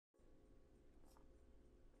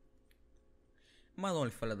am I the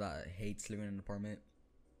only fella that hates living in an apartment?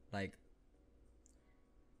 Like,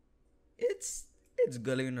 it's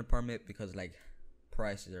good living in an apartment because like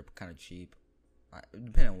prices are kind of cheap.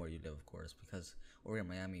 Depending on where you live, of course. Because over in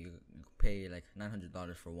Miami, you pay like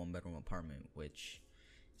 $900 for a 1-bedroom apartment, which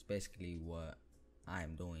is basically what I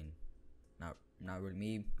am doing. Not really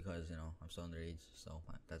me, because you know I'm still underage. So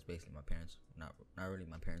that's basically my parents. Not really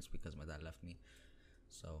my parents, because my dad left me.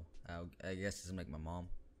 So I guess it's like my mom.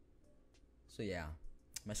 So yeah,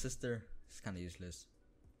 my sister is kind of useless,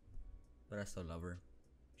 but I still love her.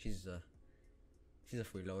 She's a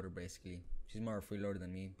freeloader basically. She's more a freeloader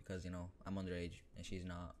than me, because you know I'm underage and she's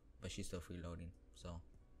not, but she's still freeloading. So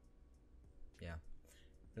yeah,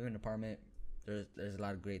 living in an apartment, there's a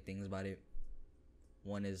lot of great things about it.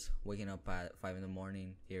 One is waking up at 5 in the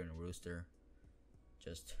morning, hearing a rooster,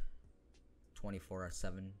 just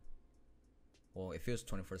 24/7. Well, it feels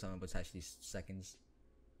 24/7, but it's actually seconds.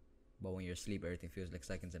 But when you're asleep, everything feels like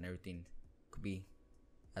seconds, and everything could be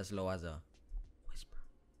as low as a whisper,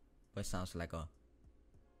 but it sounds like a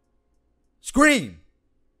scream.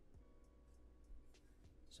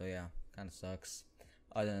 So yeah, kind of sucks.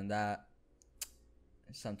 Other than that,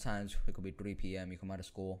 sometimes it could be 3 p.m. You come out of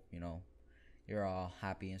school, you know, you're all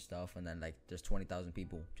happy and stuff, and then like there's 20,000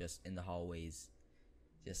 people just in the hallways,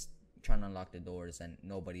 just trying to unlock the doors, and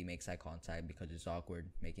nobody makes eye contact because it's awkward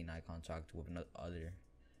making eye contact with other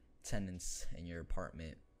tenants in your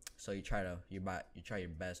apartment. So you try your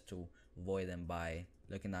best to avoid them by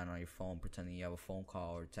looking down on your phone, pretending you have a phone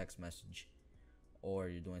call or text message, or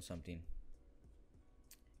you're doing something.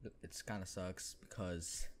 It's kind of sucks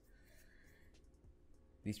because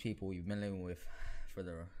these people you've been living with for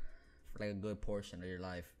like a good portion of your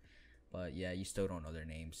life, but yeah, you still don't know their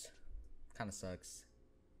names. Kind of sucks.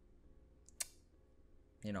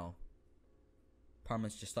 You know,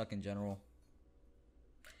 apartments just suck in general.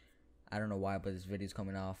 I don't know why, but this video's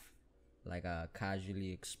coming off like a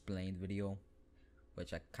casually explained video,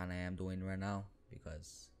 which I kind of am doing right now,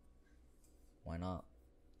 because why not?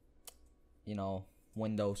 You know,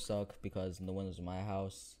 windows suck because the windows in my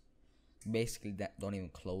house basically that don't even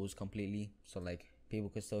close completely, so like people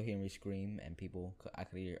could still hear me scream, and I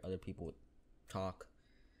could hear other people talk.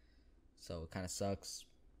 So it kind of sucks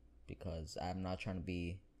because I'm not trying to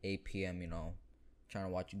be 8 p.m. you know, trying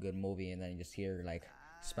to watch a good movie, and then you just hear like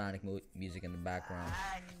Hispanic music in the background.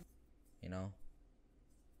 You know,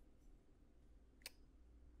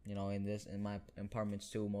 in my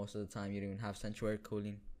apartments too, most of the time you don't even have central air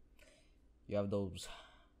cooling. You have those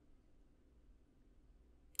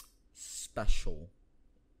special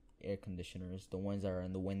air conditioners, the ones that are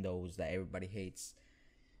in the windows that everybody hates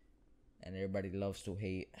and everybody loves to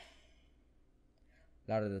hate.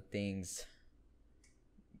 A lot of the things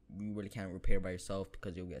you really can't repair by yourself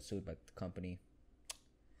because you'll get sued by the company.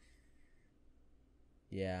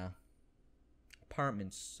 Yeah,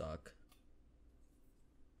 apartments suck.